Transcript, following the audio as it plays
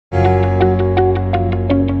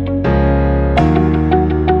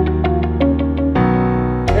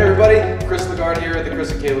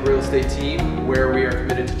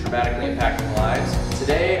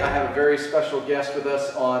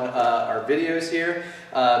Studios here.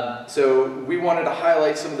 So we wanted to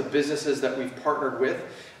highlight some of the businesses that we've partnered with.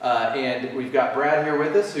 And we've got Brad here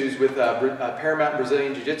with us, who's with Paramount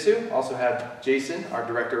Brazilian Jiu-Jitsu. Also have Jason, our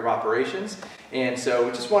Director of Operations. And so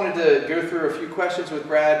we just wanted to go through a few questions with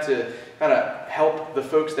Brad to kind of help the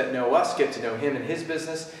folks that know us get to know him and his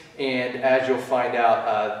business. And as you'll find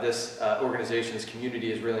out, this organization's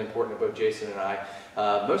community is really important to both Jason and I,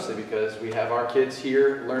 mostly because we have our kids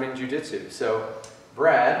here learning Jiu-Jitsu. So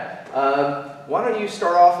Brad, why don't you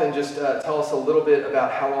start off and just tell us a little bit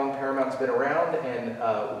about how long Paramount's been around and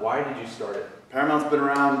why did you start it? Paramount's been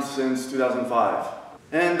around since 2005.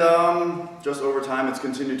 And just over time it's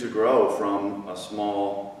continued to grow from a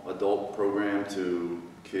small adult program to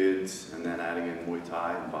kids and then adding in Muay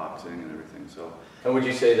Thai and boxing and everything. So. And would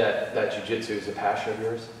you say that Jiu-Jitsu is a passion of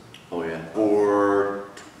yours? Oh yeah, for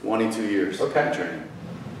 22 years of training.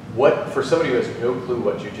 What, for somebody who has no clue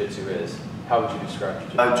what Jiu-Jitsu is, how would you describe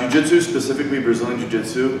Jiu-Jitsu? Jiu-Jitsu, specifically Brazilian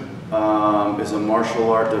Jiu-Jitsu, is a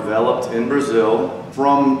martial art developed in Brazil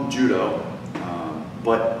from Judo,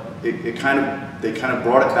 but they kind of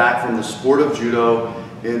brought it back from the sport of Judo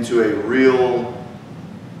into a real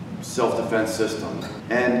self-defense system.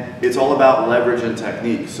 And it's all about leverage and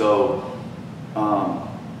technique. So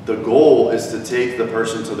the goal is to take the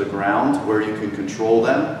person to the ground where you can control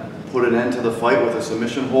them, put an end to the fight with a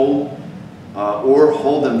submission hold, or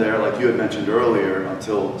hold them there, like you had mentioned earlier,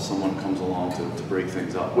 until someone comes along to break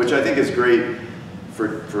things up, which I think is great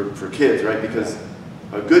for kids, right? Because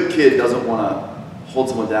a good kid doesn't want to hold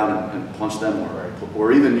someone down and punch them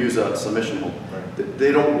or even use a submission hold. Right.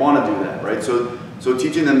 They don't want to do that, right? So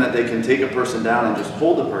teaching them that they can take a person down and just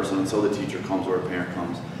hold the person until the teacher comes or a parent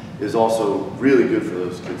comes is also really good for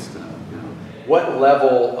those kids to know. You know. What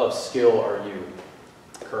level of skill are you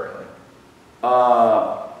currently?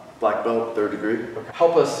 Black belt, 3rd degree. Okay.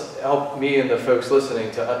 Help me and the folks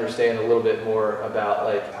listening to understand a little bit more about,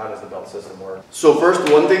 like, how does the belt system work? So first,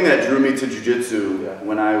 one thing that drew me to Jiu-Jitsu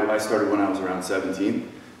when I started when I was around 17,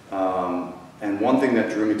 and one thing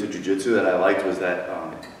that drew me to Jiu-Jitsu that I liked was that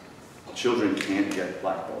children can't get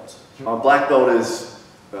black belts. Black belt is,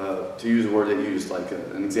 to use a word that you used, like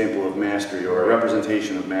an example of mastery or a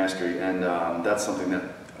representation of mastery, and that's something that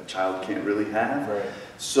a child can't really have. Right.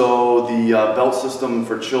 So the belt system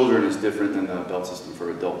for children is different than the belt system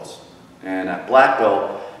for adults. And at black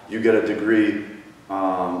belt, you get a degree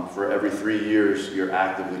for every 3 years you're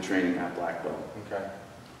actively training at black belt. Okay.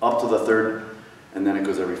 Up to the 3rd, and then it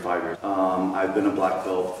goes every 5 years. I've been a black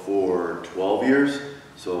belt for 12 years,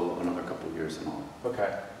 so another couple of years and all.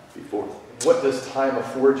 Okay. Be 4th. What does time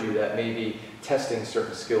afford you that maybe testing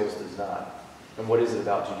certain skills does not? And what is it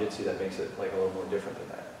about Jiu-Jitsu that makes it like a little more different than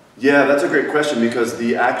that? Yeah, that's a great question because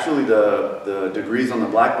actually the degrees on the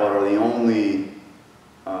black belt are the only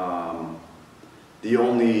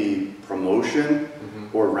promotion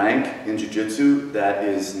or rank in Jiu-Jitsu that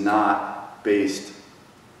is not based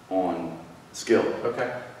on skill.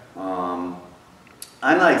 Okay. I'm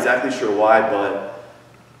not exactly sure why, but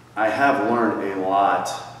I have learned a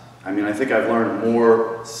lot. I mean, I think I've learned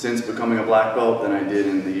more since becoming a black belt than I did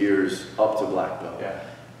in the years up to black belt. Yeah.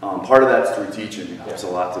 Part of that's through teaching. It helps a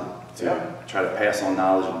lot to try to pass on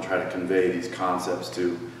knowledge and try to convey these concepts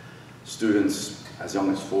to students as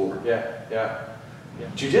young as 4. Yeah.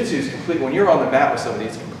 Jiu-Jitsu is completely, when you're on the mat with somebody,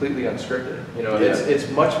 it's completely unscripted. You know, it's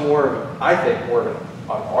much more, I think, more of an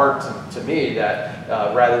art to me that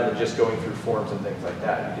rather than just going through forms and things like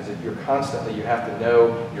that, because you're constantly, you have to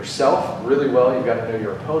know yourself really well, you've got to know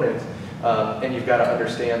your opponent, and you've got to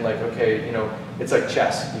understand, like, okay, you know, it's like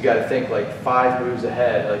chess. You got to think like 5 moves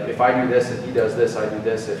ahead. Like, if I do this and he does this, I do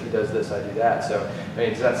this. If he does this, I do that. So, I mean,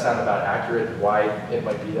 does that sound about accurate? Why it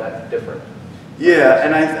might be that different? Yeah,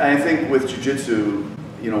 and I think with Jiu-Jitsu,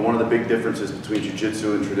 you know, one of the big differences between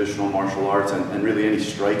Jiu-Jitsu and traditional martial arts and really any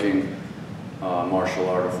striking martial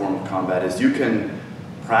art or form of combat is you can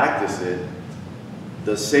practice it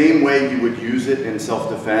the same way you would use it in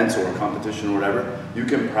self-defense or competition or whatever. You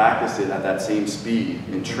can practice it at that same speed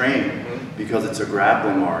in training because it's a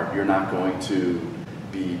grappling art. You're not going to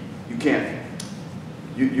be, you can't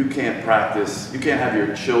practice, you can't have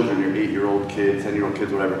your children, your 8-year-old kids, 10-year-old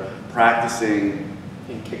kids, whatever, practicing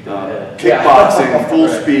kickboxing full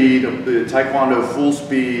speed, taekwondo full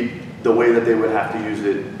speed, the way that they would have to use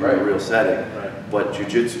it in a real setting. But with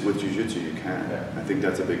Jiu-Jitsu you can. I think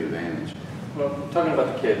that's a big advantage. Well, talking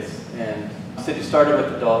about the kids, and you said you started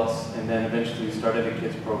with adults and then eventually you started a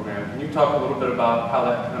kids program. Can you talk a little bit about how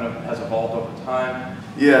that kind of has evolved over time?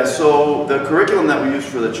 Yeah, so the curriculum that we use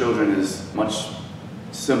for the children is much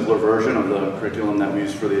simpler version of the curriculum that we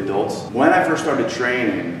use for the adults. When I first started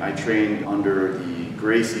training, I trained under the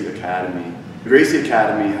Gracie Academy The Gracie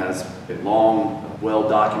Academy has a long,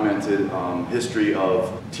 well-documented history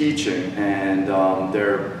of teaching, and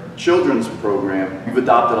their children's program, we've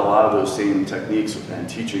adopted a lot of those same techniques and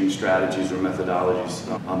teaching strategies or methodologies,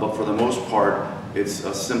 but for the most part, it's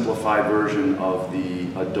a simplified version of the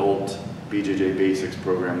adult BJJ Basics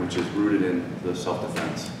program, which is rooted in the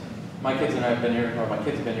self-defense. My kids and I have been here, or my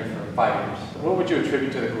kids have been here for 5 years. What would you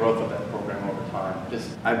attribute to the growth of that program over time?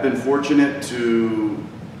 I've been fortunate to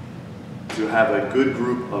have a good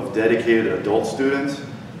group of dedicated adult students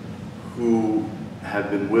who have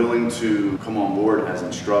been willing to come on board as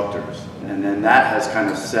instructors. And then that has kind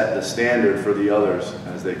of set the standard for the others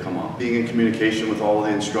as they come up. Being in communication with all the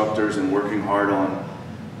instructors and working hard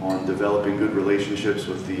on developing good relationships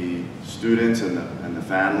with the students and the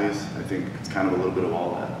families, I think it's kind of a little bit of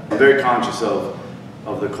all that. I'm very conscious of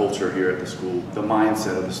the culture here at the school, the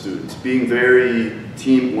mindset of the students. Being very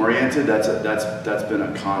team-oriented, that's been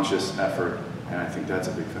a conscious effort, and I think that's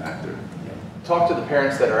a big factor. Talk to the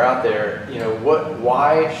parents that are out there,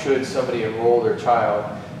 why should somebody enroll their child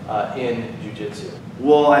in Jiu-Jitsu?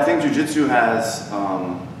 Well, I think Jiu-Jitsu has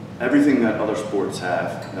everything that other sports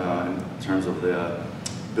have in terms of the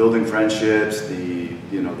building friendships, the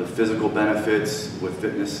physical benefits with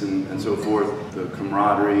fitness and so forth, the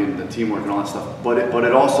camaraderie and the teamwork and all that stuff. But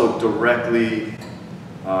it also directly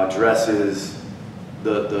addresses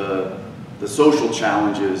the social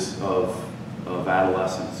challenges of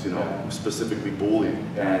adolescence, specifically bullying,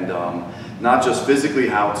 and not just physically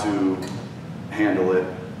how to handle it,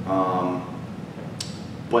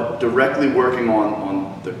 but directly working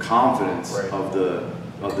on the confidence of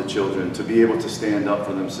the children to be able to stand up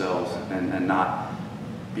for themselves and not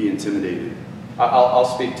be intimidated. I'll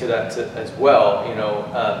speak to that as well.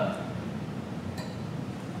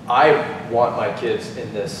 I want my kids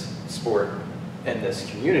in this sport and this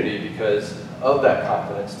community because of that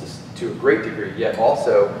confidence to a great degree. Yet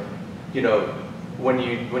also, when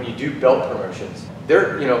you do belt promotions,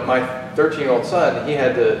 my 13-year-old son, he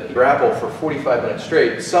had to grapple for 45 minutes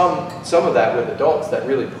straight. Some of that with adults that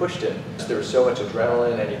really pushed him. There was so much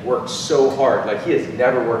adrenaline, and he worked so hard. Like, he has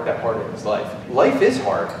never worked that hard in his life. Life is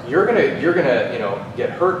hard. You're gonna get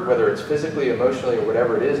hurt, whether it's physically, emotionally, or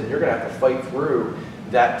whatever it is, and you're gonna have to fight through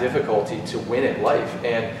that difficulty to win at life.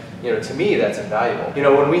 And to me, that's invaluable.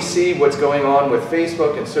 When we see what's going on with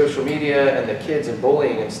Facebook and social media and the kids and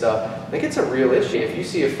bullying and stuff, I think it's a real issue. If you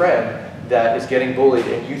see a friend that is getting bullied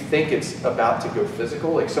and you think it's about to go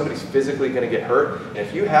physical, like somebody's physically going to get hurt, and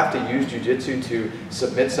if you have to use jiu-jitsu to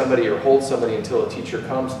submit somebody or hold somebody until a teacher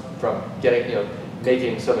comes from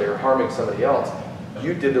making somebody or harming somebody else,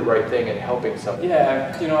 you did the right thing in helping somebody.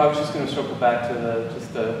 Yeah, I was just going to circle back to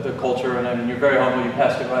the culture, and I mean, you're very humble. You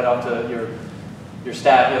passed it right off to your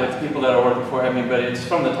staff, the people that are working for it. But it's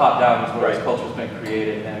from the top down is where this culture's been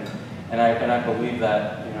created, and I believe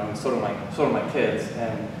that, and so do my kids.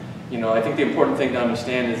 And I think the important thing to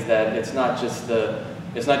understand is that it's not just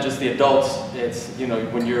the adults. It's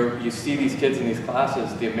when you see these kids in these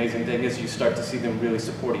classes, the amazing thing is you start to see them really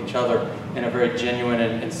support each other in a very genuine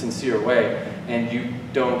and sincere way, and you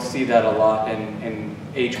don't see that a lot in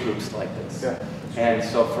age groups like this. Yeah. And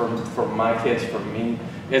so for my kids, for me,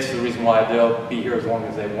 it's the reason why they'll be here as long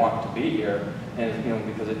as they want to be here, and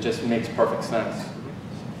because it just makes perfect sense.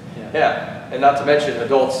 Yeah, and not to mention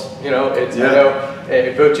adults. I know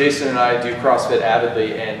both Jason and I do CrossFit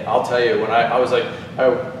avidly, and I'll tell you, when I was like, I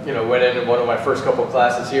went in one of my first couple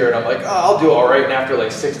classes here, and I'm like, oh, I'll do all right. And after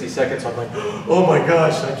like 60 seconds, I'm like, oh my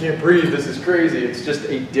gosh, I can't breathe. This is crazy. It's just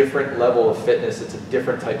a different level of fitness. It's a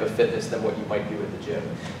different type of fitness than what you might do at the gym.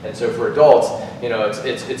 And so for adults,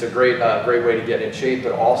 it's a great way to get in shape,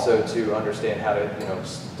 but also to understand how to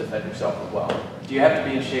defend yourself as well. Do you have to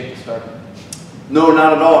be in shape to start? No,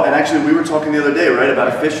 not at all. And actually, we were talking the other day, right, about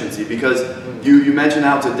efficiency, because you mentioned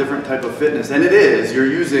how it's a different type of fitness, and it is. You're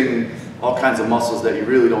using all kinds of muscles that you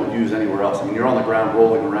really don't use anywhere else. I mean, you're on the ground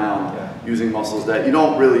rolling around using muscles that you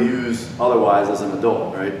don't really use otherwise as an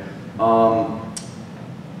adult, right?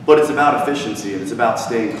 But it's about efficiency, and it's about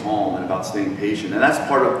staying calm and about staying patient. And that's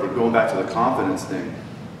part of going back to the confidence thing,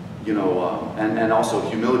 and also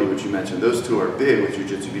humility, which you mentioned. Those two are big with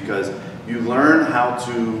jiu-jitsu because you learn how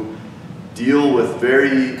to deal with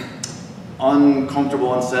very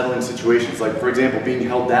uncomfortable, unsettling situations. Like, for example, being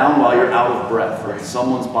held down while you're out of breath, right?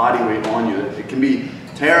 Someone's body weight on you. It can be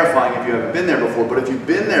terrifying if you haven't been there before, but if you've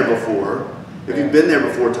been there before,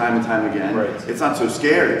 time and time again, it's not so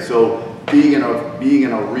scary. So being in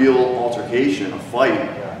a real altercation, a fight,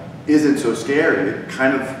 isn't so scary. It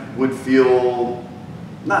kind of would feel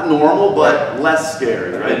not normal, but less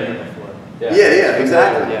scary, right? Yeah,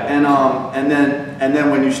 exactly. And then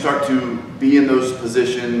when you start to be in those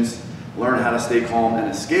positions learn how to stay calm and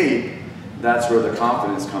escape, that's where the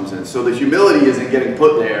confidence comes in. So the humility isn't getting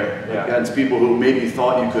put there against people who maybe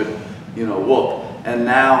thought you could, whoop. And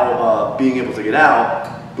now being able to get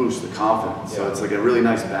out boosts the confidence. So it's like a really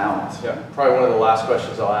nice balance. Yeah, probably one of the last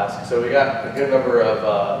questions I'll ask. So we got a good number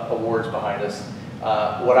of awards behind us.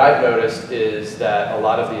 What I've noticed is that a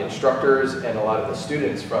lot of the instructors and a lot of the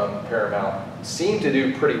students from Paramount seem to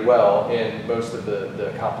do pretty well in most of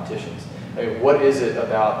the competitions. I mean, what is it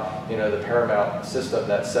about the Paramount system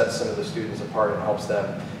that sets some of the students apart and helps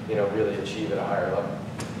them really achieve at a higher level?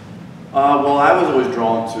 Well, I was always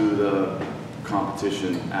drawn to the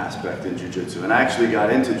competition aspect in Jiu-Jitsu, and I actually got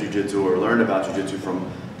into Jiu-Jitsu or learned about Jiu-Jitsu from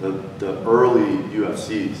the early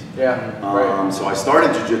UFCs. Yeah. So I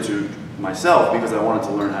started Jiu-Jitsu myself because I wanted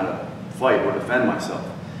to learn how to fight or defend myself,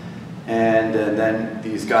 and then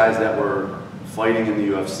these guys that were fighting in the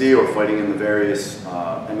UFC or fighting in the various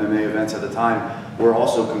MMA events at the time were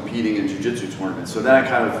also competing in Jiu-Jitsu tournaments. So then I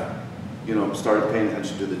kind of, started paying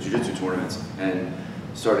attention to the Jiu-Jitsu tournaments and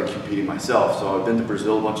started competing myself. So I've been to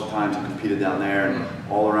Brazil a bunch of times and competed down there, and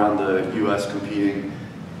all around the U.S. competing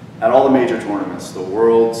at all the major tournaments, the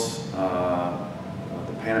Worlds,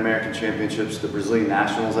 the Pan American Championships, the Brazilian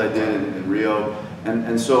Nationals I did in Rio,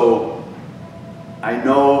 and so I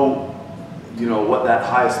know, what that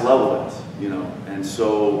highest level is. And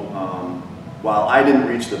so while I didn't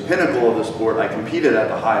reach the pinnacle of the sport, I competed at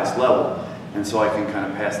the highest level, and so I can kind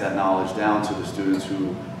of pass that knowledge down to the students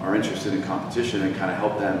who are interested in competition and kind of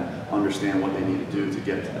help them understand what they need to do to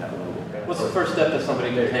get to that level. What's the first step that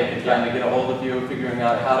somebody can take in trying to get a hold of you, figuring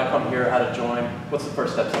out how to come here, how to join? What's the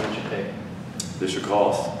first step someone should take? They should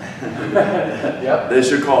call us. They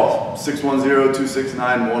should call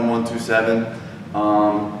 610-269-1127.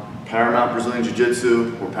 Paramount Brazilian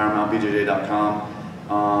Jiu-Jitsu or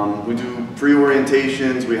ParamountBJJ.com. We do free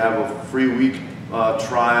orientations. We have a free week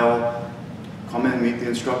trial. Come in, meet the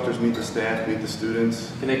instructors, meet the staff, meet the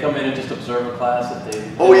students. Can they come in and just observe a class if they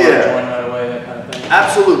want to join right away, that kind of thing?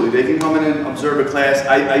 Absolutely. They can come in and observe a class.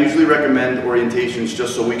 I usually recommend orientations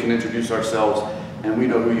just so we can introduce ourselves and we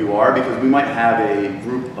know who you are, because we might have a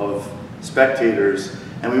group of spectators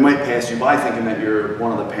and we might pass you by thinking that you're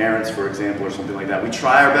one of the parents, for example, or something like that. We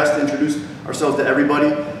try our best to introduce ourselves to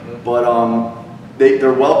everybody, but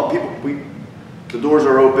they're welcome. The doors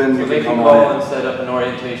are open. So they can call and set up an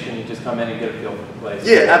orientation. You just come in and get a feel for the place.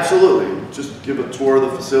 Yeah, absolutely. Just give a tour of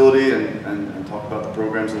the facility and talk about the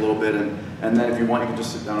programs a little bit, and then if you want, you can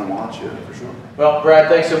just sit down and watch it, for sure. Well, Brad,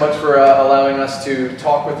 thanks so much for allowing us to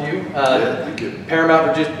talk with you. Yeah, thank you.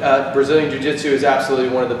 Paramount Brazilian Jiu-Jitsu is absolutely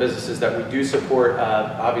one of the businesses that we do support.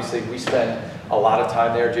 Obviously, we spend a lot of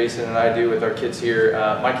time there, Jason and I do, with our kids here.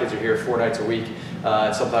 My kids are here 4 nights a week.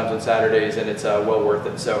 Sometimes on Saturdays, and it's well worth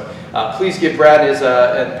it. So please give Brad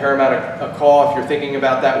and Paramount a call if you're thinking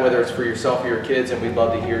about that, whether it's for yourself or your kids, and we'd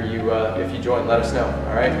love to hear you if you join. Let us know.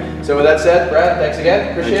 All right. So with that said, Brad, thanks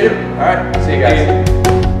again. Appreciate it. All right. See you guys.